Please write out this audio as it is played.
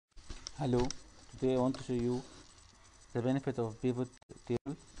Hello, today I want to show you the benefit of pivot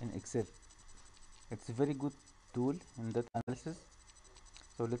table in Excel. It's a very good tool in data analysis.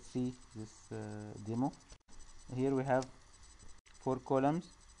 So let's see this demo. Here we have 4 columns,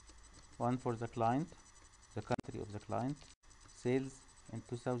 one for the client, the country of the client, sales in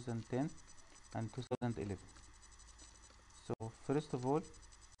 2010 and 2011. So first of all,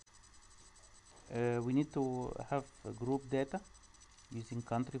 we need to have group data using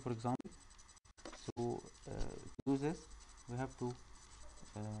country, for example. So to do this, we have to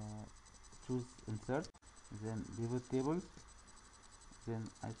choose insert, then pivot tables, then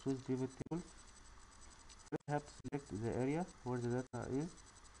I choose pivot tables. First I have to select the area where the data is,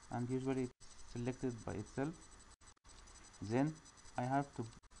 and usually it's selected by itself. Then I have to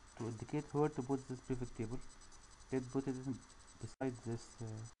indicate where to put this pivot table. Let's put it beside this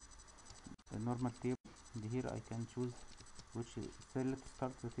normal table, and here I can choose which cell to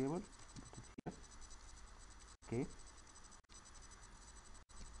start the table. Put it here. Okay,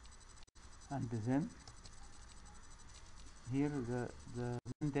 and then here the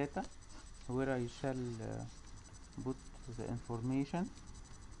main data where I shall put the information.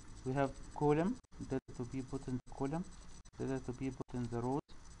 We have column, data to be put in the column, data to be put in the rows,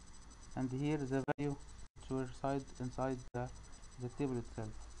 and here the value which were inside the table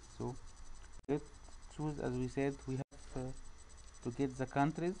itself. So let's choose, as we said, we have to get the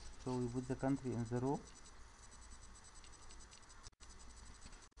countries, so we put the country in the row.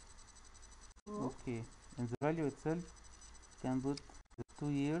 Okay, in the value itself you can put the 2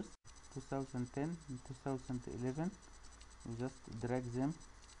 years, 2010 and 2011. We just drag them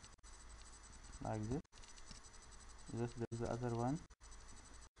like this, just drag the other one,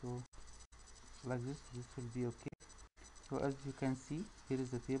 so like this will be okay. So as you can see, here is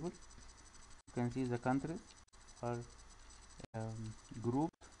the table. You can see the countries are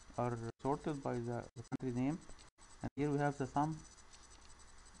grouped, are sorted by the country name, and here we have the sum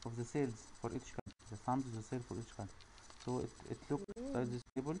of the sales for each country, the sums of the sales for each country. So it looks inside this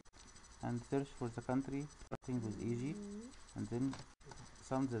table and search for the country starting with AG, and then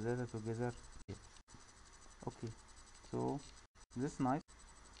sum the data together here. Okay, so this is nice.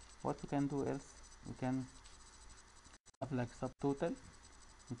 What we can do else, we can have like subtotal.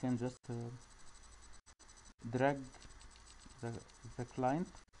 We can just drag the client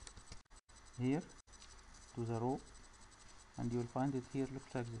here to the row, and you will find it here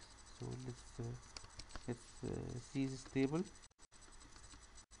looks like this. So let's see this table.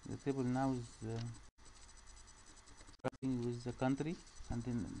 The table now is starting with the country, and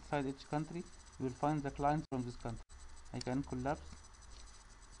then inside each country you will find the clients from this country. I can collapse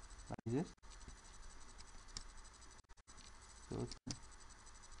like this. So it's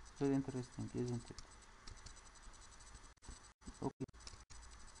very interesting, isn't it? Okay,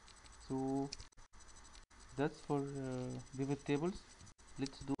 so that's for pivot tables.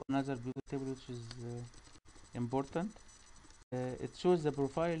 Let's do another pivot table which is important. It shows the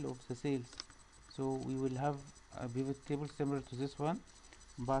profile of the sales. So we will have a pivot table similar to this one,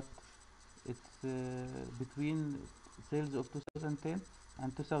 but it's between sales of 2010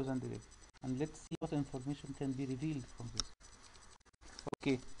 and 2011, and let's see what information can be revealed from this.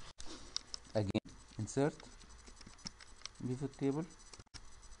 Okay, again insert pivot table.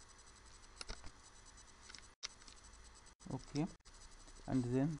 Okay, and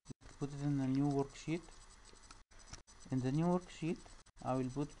then put it in a new worksheet. In the new worksheet I will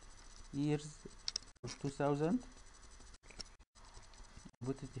put years of 2000,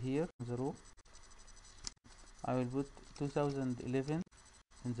 put it here in the row. I will put 2011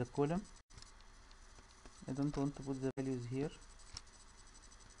 in the column. I don't want to put the values here.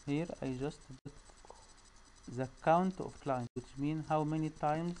 Here I just put the count of clients, which means how many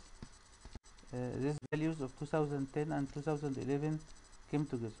times these values of 2010 and 2011 came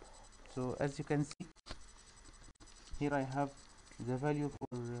together. So as you can see, here I have the value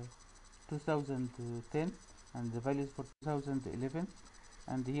for 2010 and the values for 2011,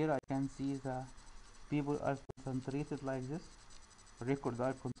 and here I can see the people are concentrated like this, records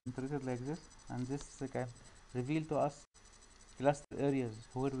are concentrated like this, and this can reveal to us cluster areas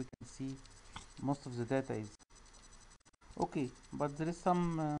where we can see most of the data is. Okay, but there is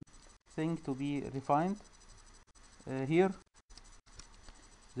some thing to be refined here.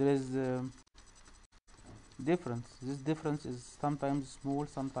 There is difference. This difference is sometimes small,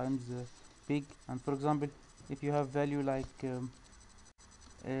 sometimes big, and for example, if you have value like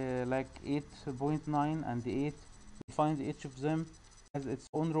 8.9 and 8, you find each of them has its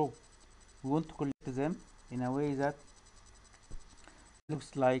own row. We want to collect them in a way that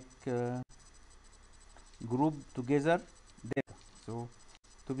looks like group together data. So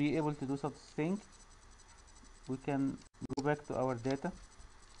to be able to do such thing, we can go back to our data.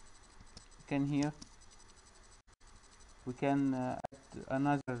 We can here we can add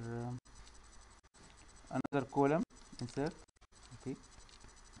another column, insert. Okay,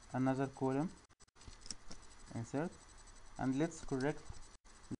 another column, insert, and let's correct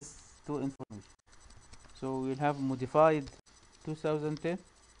this two information. So we'll have modified 2010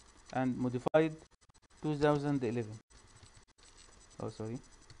 and modified 2011. Oh, sorry.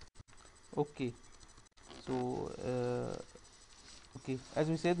 Okay, so okay, as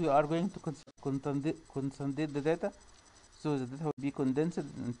we said, we are going to consolidate the data, so the data will be condensed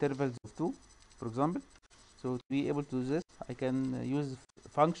in intervals of 2, for example. So to be able to do this, I can use a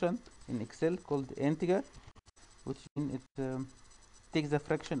function in Excel called integer, which means it takes the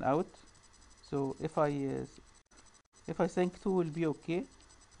fraction out. So if I think 2 will be okay,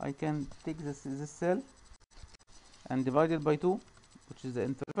 I can take this cell and divide it by 2, which is the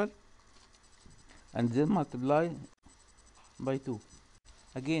interval, and then multiply by 2.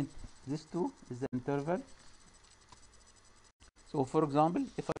 Again, this 2 is the interval. So for example,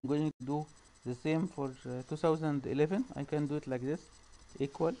 if I'm going to do the same for 2011, I can do it like this: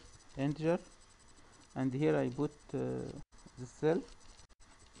 equal integer, and here I put the cell,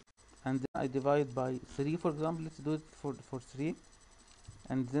 and then I divide by 3, for example. Let's do it for 3,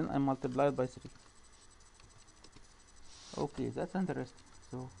 and then I multiply it by 3. Okay, that's interesting.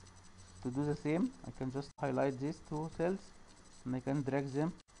 So to do the same, I can just highlight these two cells and I can drag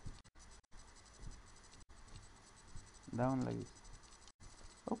them down like this.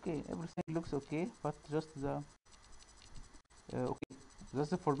 Okay, everything looks okay, but just the okay, just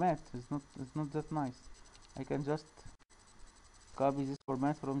the format is not that nice. I can just copy this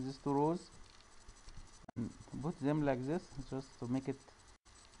format from these two rows and put them like this, just to make it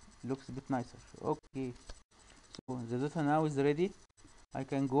looks a bit nicer. Okay, so the data now is ready. I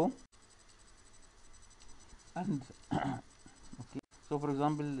can go and okay, so for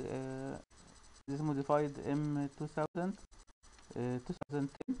example, this modified M2000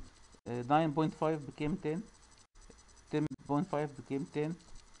 2010, 9.5 became 10, 10.5 became 10,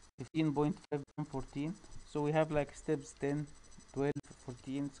 15.5 became 14. So we have like steps 10, 12,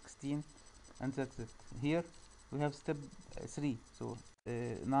 14, 16, and that's it. Here we have step 3, so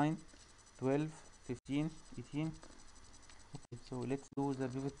 9, 12, 15, 18. Okay, so let's do the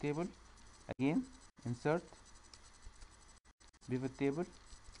pivot table again. Insert pivot table.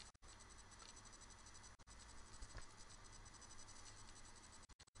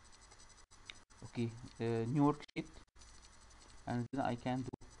 Okay, new worksheet, and then I can do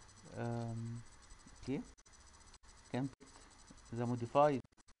okay, can put the modified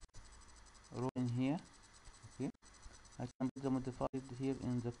row in here. Okay, I can put the modified here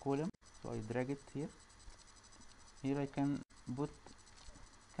in the column, so I drag it here. Here I can put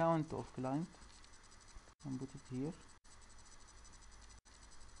count of client and put it here.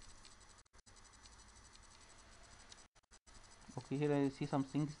 Okay, here I see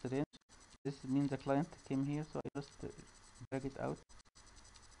something strange. This means the client came here, so I just drag it out.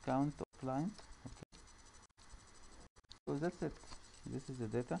 Count of client. Okay, so that's it. This is the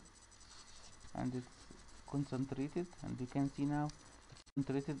data, and it's concentrated, and you can see now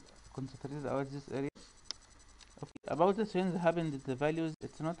concentrated out this area. Okay, about the change happened in the values,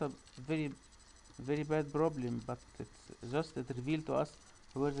 it's not a very bad problem, but it's just it revealed to us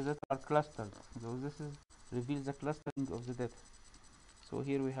where the data are clustered. So this is reveals the clustering of the data. So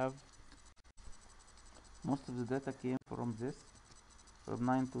here we have most of the data came from this, from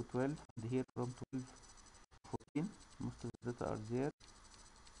 9 to 12, and here from 12 to 14. Most of the data are there.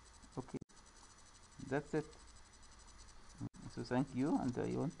 Okay, that's it. So thank you, and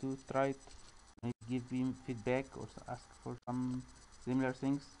I want to try it. Give me feedback or ask for some similar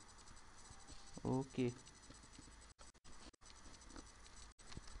things. Okay.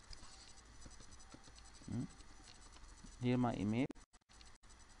 Here my email.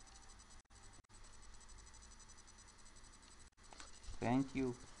 Thank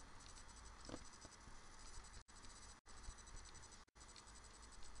you.